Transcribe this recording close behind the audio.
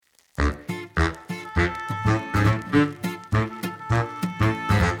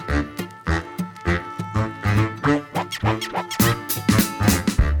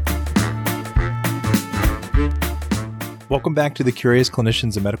Welcome back to the Curious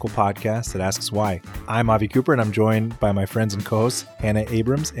Clinicians of Medical podcast that asks why. I'm Avi Cooper, and I'm joined by my friends and co-hosts, Hannah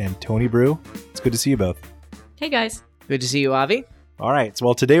Abrams and Tony Brew. It's good to see you both. Hey, guys. Good to see you, Avi. All right.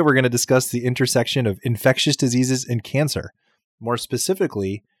 So, today we're going to discuss the intersection of infectious diseases and cancer. More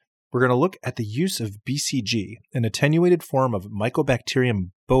specifically, we're going to look at the use of BCG, an attenuated form of Mycobacterium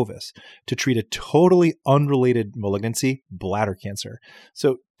bovis, to treat a totally unrelated malignancy, bladder cancer.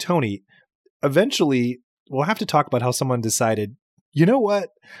 So, Tony, eventually, we'll have to talk about how someone decided, you know what,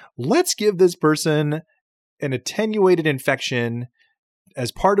 let's give this person an attenuated infection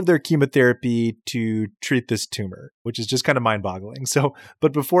as part of their chemotherapy to treat this tumor, which is just kind of mind-boggling. So,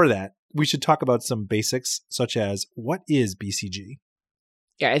 but before that, we should talk about some basics, such as what is BCG?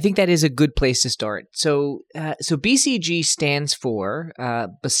 Yeah, I think that is a good place to start. So BCG stands for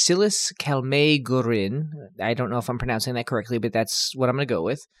Bacillus calmei-guerin. I don't know if I'm pronouncing that correctly, but that's what I'm going to go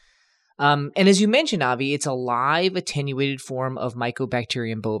with. And as you mentioned, Avi, it's a live attenuated form of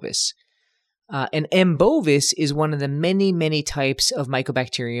Mycobacterium bovis. And M. bovis is one of the many, many types of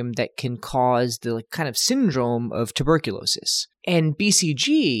Mycobacterium that can cause the kind of syndrome of tuberculosis. And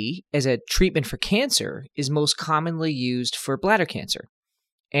BCG, as a treatment for cancer, is most commonly used for bladder cancer.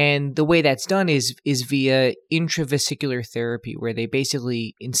 And the way that's done is via intravesicular therapy, where they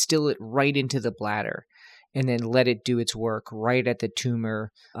basically instill it right into the bladder and then let it do its work right at the tumor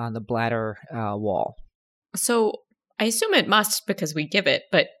on the bladder wall. So I assume it must because we give it,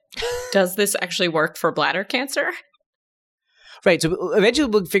 but does this actually work for bladder cancer? Right. So eventually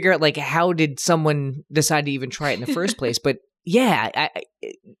we'll figure out, like, how did someone decide to even try it in the first place? But yeah,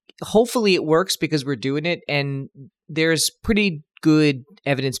 hopefully it works because we're doing it, and there's pretty good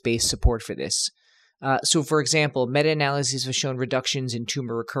evidence-based support for this. So, for example, meta-analyses have shown reductions in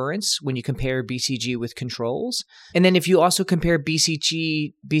tumor recurrence when you compare BCG with controls. And then if you also compare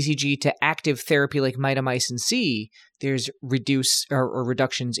BCG to active therapy like mitomycin C, there's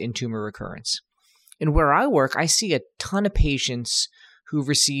reductions in tumor recurrence. And where I work, I see a ton of patients who've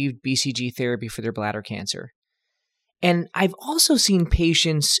received BCG therapy for their bladder cancer. And I've also seen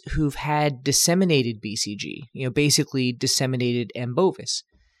patients who've had disseminated BCG, basically disseminated M. bovis.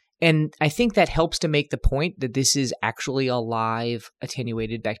 And I think that helps to make the point that this is actually a live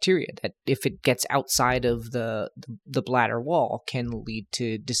attenuated bacteria, that if it gets outside of the bladder wall, can lead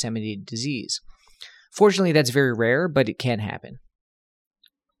to disseminated disease. Fortunately, that's very rare, but it can happen.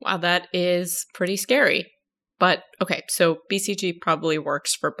 Wow, that is pretty scary. But okay, so BCG probably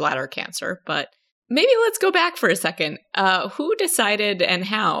works for bladder cancer, but maybe let's go back for a second. Who decided and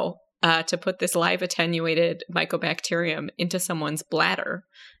how to put this live attenuated mycobacterium into someone's bladder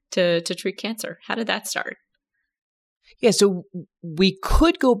to treat cancer? How did that start? Yeah, so we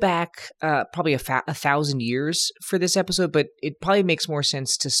could go back probably 1,000 years for this episode, but it probably makes more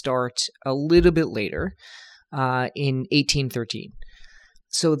sense to start a little bit later in 1813.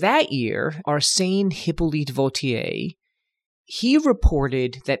 So that year, Arsène Hippolyte Vautier, he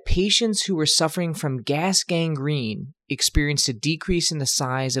reported that patients who were suffering from gas gangrene experienced a decrease in the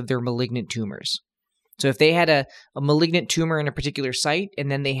size of their malignant tumors. So if they had a malignant tumor in a particular site and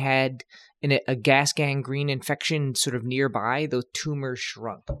then they had a gas gangrene infection sort of nearby, those tumors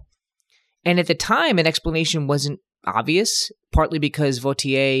shrunk. And at the time, an explanation wasn't obvious, partly because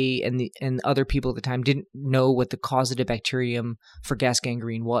Vautier and other people at the time didn't know what the causative bacterium for gas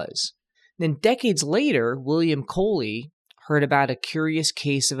gangrene was. Then decades later, William Coley heard about a curious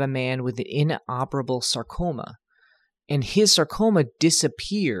case of a man with an inoperable sarcoma, and his sarcoma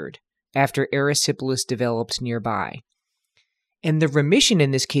disappeared after erysipelas developed nearby. And the remission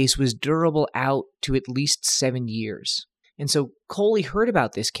in this case was durable out to at least 7 years. And so Coley heard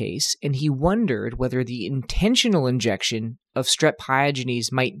about this case, and he wondered whether the intentional injection of strep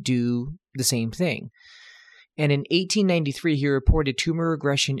pyogenes might do the same thing. And in 1893, he reported tumor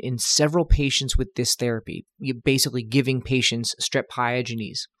regression in several patients with this therapy, basically giving patients strep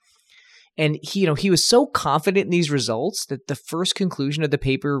pyogenes. And he was so confident in these results that the first conclusion of the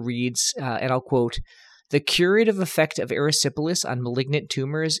paper reads, and I'll quote, "The curative effect of erysipelas on malignant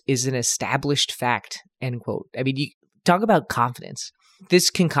tumors is an established fact," end quote. I mean, you talk about confidence. This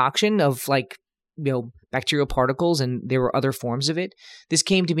concoction of bacterial particles, and there were other forms of it, this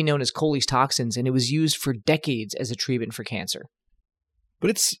came to be known as Coley's toxins, and it was used for decades as a treatment for cancer. But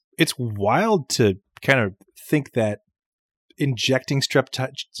it's wild to kind of think that injecting strep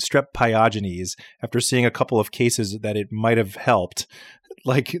pyogenes after seeing a couple of cases that it might have helped,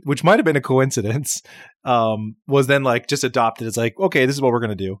 which might have been a coincidence, was then just adopted as okay, this is what we're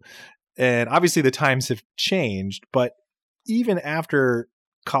going to do. And obviously the times have changed, but even after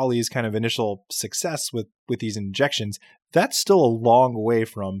Coley's kind of initial success with these injections, that's still a long way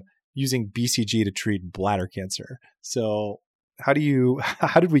from using BCG to treat bladder cancer. So how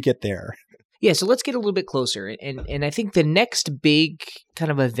did we get there? Yeah, so let's get a little bit closer. And I think the next big kind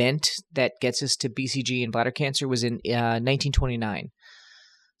of event that gets us to BCG and bladder cancer was in 1929.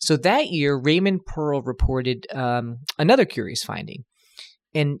 So that year, Raymond Pearl reported another curious finding.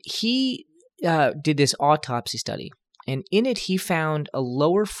 And he did this autopsy study. And in it, he found a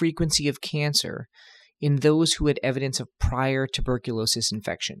lower frequency of cancer in those who had evidence of prior tuberculosis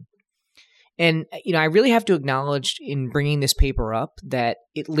infection. And, I really have to acknowledge in bringing this paper up that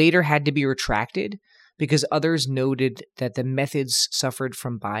it later had to be retracted because others noted that the methods suffered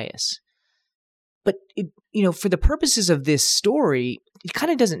from bias. But, for the purposes of this story, it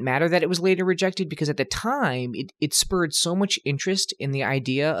kind of doesn't matter that it was later rejected because at the time, it spurred so much interest in the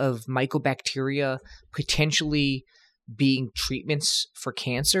idea of mycobacteria potentially being treatments for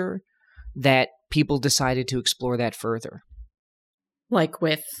cancer that people decided to explore that further. Like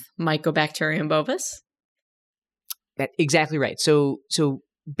with Mycobacterium bovis? Exactly right. So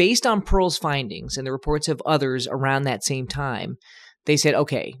based on Pearl's findings and the reports of others around that same time, they said,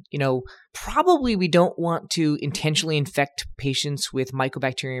 okay, probably we don't want to intentionally infect patients with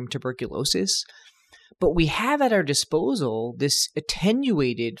Mycobacterium tuberculosis, but we have at our disposal this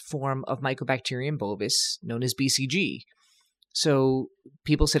attenuated form of Mycobacterium bovis known as BCG. So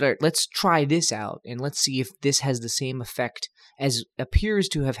people said, all right, let's try this out and let's see if this has the same effect as appears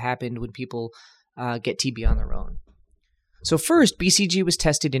to have happened when people get TB on their own. So first, BCG was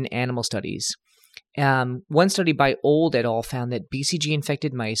tested in animal studies. One study by Old et al. Found that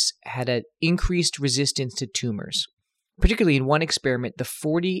BCG-infected mice had an increased resistance to tumors. Particularly in one experiment, the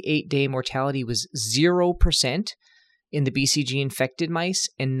 48-day mortality was 0% in the BCG-infected mice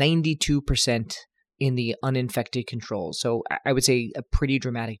and 92% in the uninfected controls. So I would say a pretty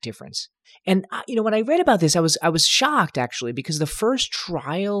dramatic difference. And when I read about this, I was shocked actually because the first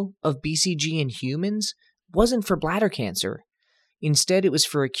trial of BCG in humans wasn't for bladder cancer. Instead, it was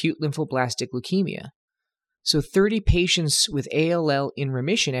for acute lymphoblastic leukemia. So 30 patients with ALL in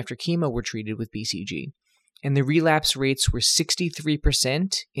remission after chemo were treated with BCG. And the relapse rates were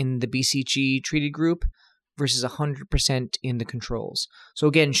 63% in the BCG treated group versus 100% in the controls. So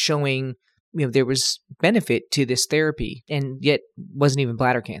again, showing there was benefit to this therapy, and yet wasn't even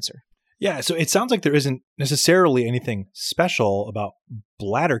bladder cancer. Yeah, so it sounds like there isn't necessarily anything special about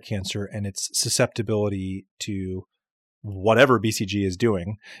bladder cancer and its susceptibility to whatever BCG is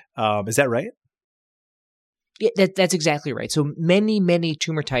doing. Is that right? Yeah, that's exactly right. So many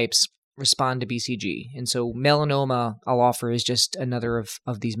tumor types respond to BCG. And so melanoma, I'll offer, is just another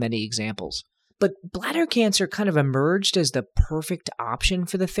of these many examples. But bladder cancer kind of emerged as the perfect option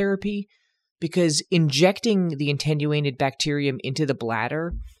for the therapy because injecting the attenuated bacterium into the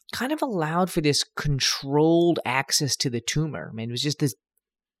bladder kind of allowed for this controlled access to the tumor. I mean, it was just this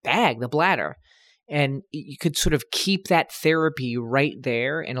bag, the bladder. And you could sort of keep that therapy right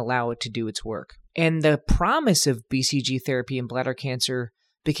there and allow it to do its work. And the promise of BCG therapy in bladder cancer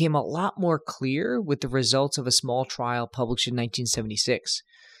became a lot more clear with the results of a small trial published in 1976.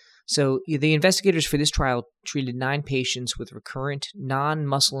 So the investigators for this trial treated 9 patients with recurrent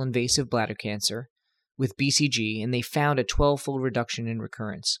non-muscle invasive bladder cancer with BCG, and they found a 12-fold reduction in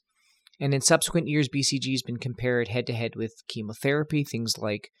recurrence. And in subsequent years, BCG has been compared head-to-head with chemotherapy, things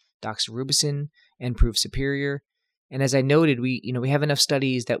like doxorubicin, and proved superior. And as I noted, we have enough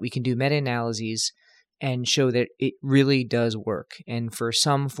studies that we can do meta-analyses and show that it really does work. And for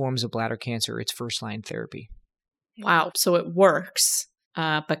some forms of bladder cancer, it's first-line therapy. Wow, so it works.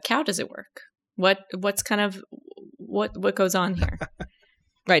 But how does it work? What's kind of what goes on here?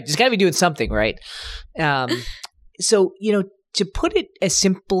 Right, just got to be doing something, right? So to put it as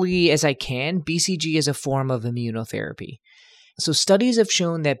simply as I can, BCG is a form of immunotherapy. So studies have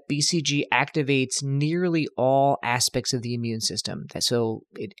shown that BCG activates nearly all aspects of the immune system. So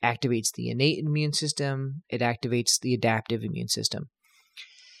it activates the innate immune system, it activates the adaptive immune system.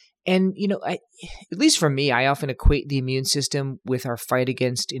 And, at least for me, I often equate the immune system with our fight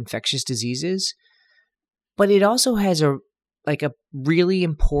against infectious diseases, but it also has a really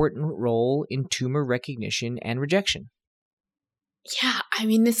important role in tumor recognition and rejection. Yeah, I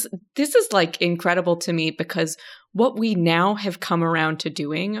mean, this is incredible to me because what we now have come around to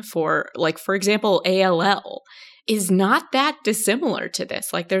doing for example, ALL is not that dissimilar to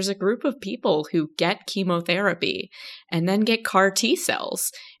this. There's a group of people who get chemotherapy and then get CAR T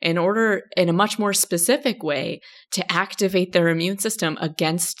cells in a much more specific way to activate their immune system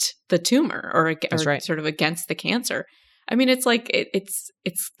against the tumor or right. sort of against the cancer. I mean, it's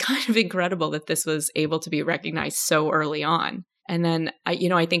kind of incredible that this was able to be recognized so early on. And then,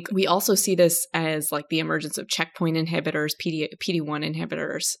 I think we also see this as like the emergence of checkpoint inhibitors, PD-1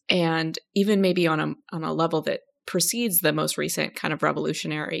 inhibitors, and even maybe on a level that precedes the most recent kind of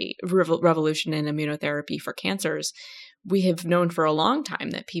revolution in immunotherapy for cancers. We have known for a long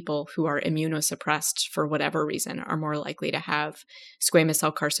time that people who are immunosuppressed for whatever reason are more likely to have squamous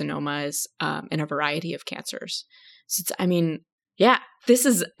cell carcinomas in a variety of cancers. So this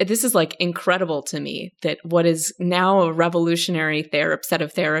is like incredible to me that what is now a revolutionary set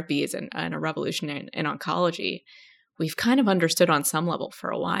of therapies and a revolution in oncology, we've kind of understood on some level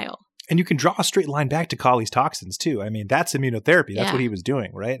for a while. And you can draw a straight line back to Colley's toxins too. I mean, that's immunotherapy. That's what he was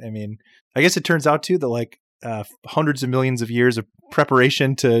doing, right? I mean, I guess it turns out too that like hundreds of millions of years of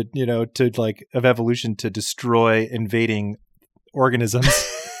preparation of evolution to destroy invading organisms,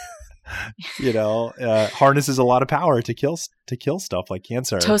 harnesses a lot of power to kill stuff like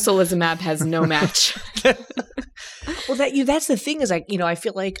cancer. Tocilizumab has no match. Well, that's the thing is I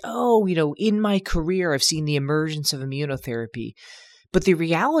feel like, in my career, I've seen the emergence of immunotherapy. But the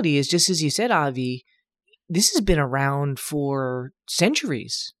reality is, just as you said, Avi, this has been around for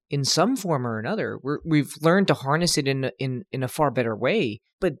centuries in some form or another. We've learned to harness it in a far better way.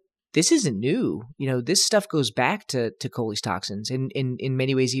 But this isn't new. This stuff goes back to Colley's toxins and in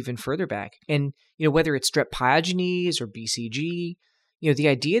many ways even further back. And, whether it's strep pyogenes or BCG, the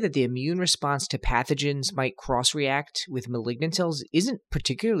idea that the immune response to pathogens might cross-react with malignant cells isn't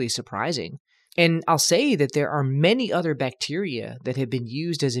particularly surprising. And I'll say that there are many other bacteria that have been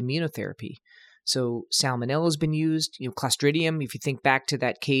used as immunotherapy. So salmonella has been used, Clostridium, if you think back to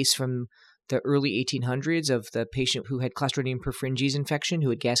that case from the early 1800s of the patient who had Clostridium perfringens infection, who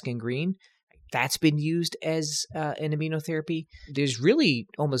had gas gangrene, that's been used as an immunotherapy. There's really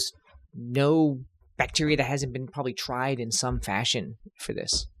almost no bacteria that hasn't been probably tried in some fashion for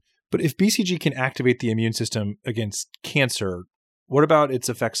this. But if BCG can activate the immune system against cancer, what about its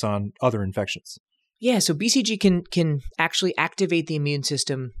effects on other infections? Yeah, so BCG can actually activate the immune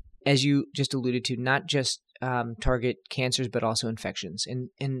system, as you just alluded to, not just target cancers, but also infections.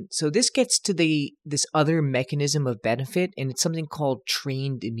 And so this gets to this other mechanism of benefit, and it's something called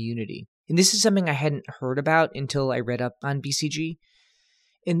trained immunity. And this is something I hadn't heard about until I read up on BCG.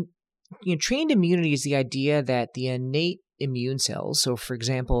 And trained immunity is the idea that the innate immune cells, so for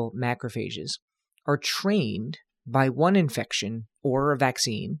example, macrophages, are trained by one infection or a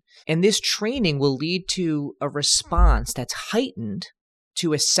vaccine, and this training will lead to a response that's heightened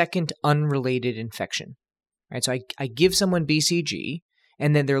to a second unrelated infection. Right? So I give someone BCG,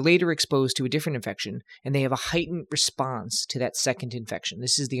 and then they're later exposed to a different infection, and they have a heightened response to that second infection.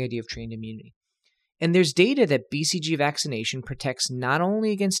 This is the idea of trained immunity. And there's data that BCG vaccination protects not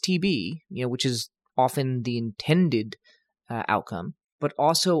only against TB, which is often the intended outcome, but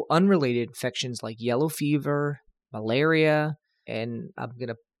also unrelated infections like yellow fever, malaria, and I'm going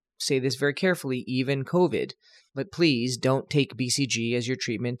to say this very carefully, even COVID. But please don't take BCG as your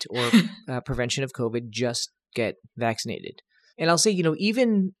treatment or prevention of COVID. Just get vaccinated. And I'll say,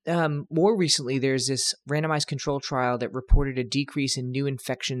 even more recently, there's this randomized control trial that reported a decrease in new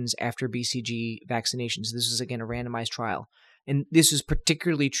infections after BCG vaccinations. This was, again, a randomized trial. And this is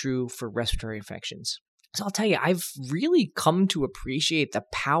particularly true for respiratory infections. So I'll tell you, I've really come to appreciate the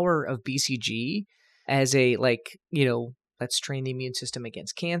power of BCG as a, let's train the immune system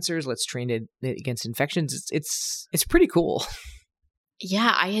against cancers. Let's train it against infections. It's pretty cool.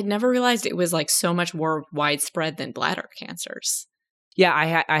 Yeah, I had never realized it was like so much more widespread than bladder cancers. Yeah,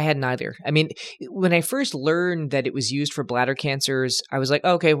 I hadn't either. I mean, when I first learned that it was used for bladder cancers, I was like,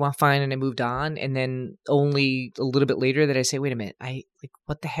 okay, well, fine, and I moved on. And then only a little bit later that I say, wait a minute,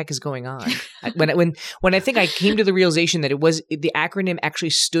 what the heck is going on? When I think I came to the realization that the acronym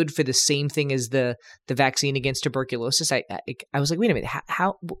actually stood for the same thing as the vaccine against tuberculosis, I was like, wait a minute,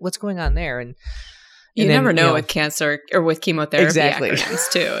 what's going on there? And you never know with cancer or with chemotherapy exactly. acronyms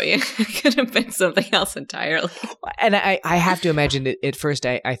too. It could have been something else entirely. And I have to imagine that at first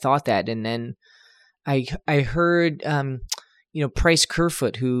I thought that, and then I heard Price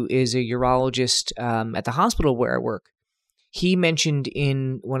Kerfoot, who is a urologist at the hospital where I work. He mentioned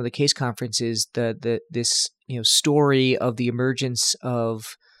in one of the case conferences this story of the emergence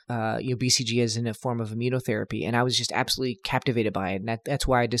of BCG as in a form of immunotherapy, and I was just absolutely captivated by it, and that's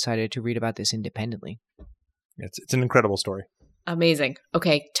why I decided to read about this independently. It's an incredible story. Amazing.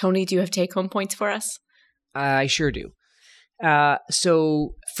 Okay, Tony, do you have take-home points for us? I sure do.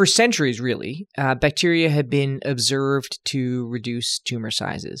 So for centuries, really, bacteria have been observed to reduce tumor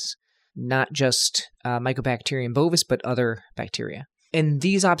sizes, not just Mycobacterium bovis, but other bacteria. And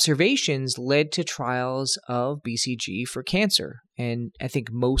these observations led to trials of BCG for cancer, and I think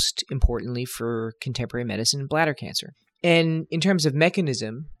most importantly for contemporary medicine, bladder cancer. And in terms of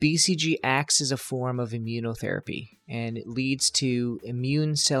mechanism, BCG acts as a form of immunotherapy, and it leads to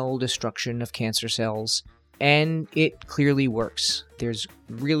immune cell destruction of cancer cells, and it clearly works. There's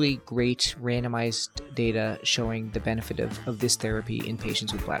really great randomized data showing the benefit of this therapy in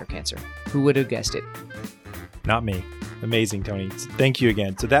patients with bladder cancer. Who would have guessed it? Not me. Amazing, Tony. Thank you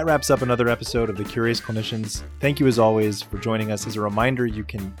again. So that wraps up another episode of The Curious Clinicians. Thank you as always for joining us. As a reminder, you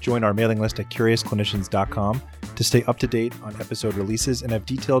can join our mailing list at curiousclinicians.com to stay up to date on episode releases and have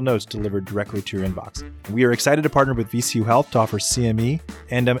detailed notes delivered directly to your inbox. We are excited to partner with VCU Health to offer CME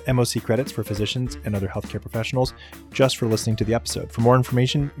and MOC credits for physicians and other healthcare professionals just for listening to the episode. For more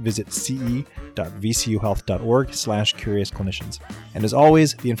information, visit ce.vcuhealth.org/curiousclinicians. And as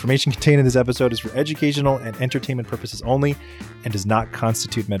always, the information contained in this episode is for educational and entertainment purposes only and does not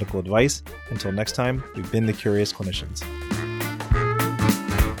constitute medical advice. Until next time, we've been the Curious Clinicians.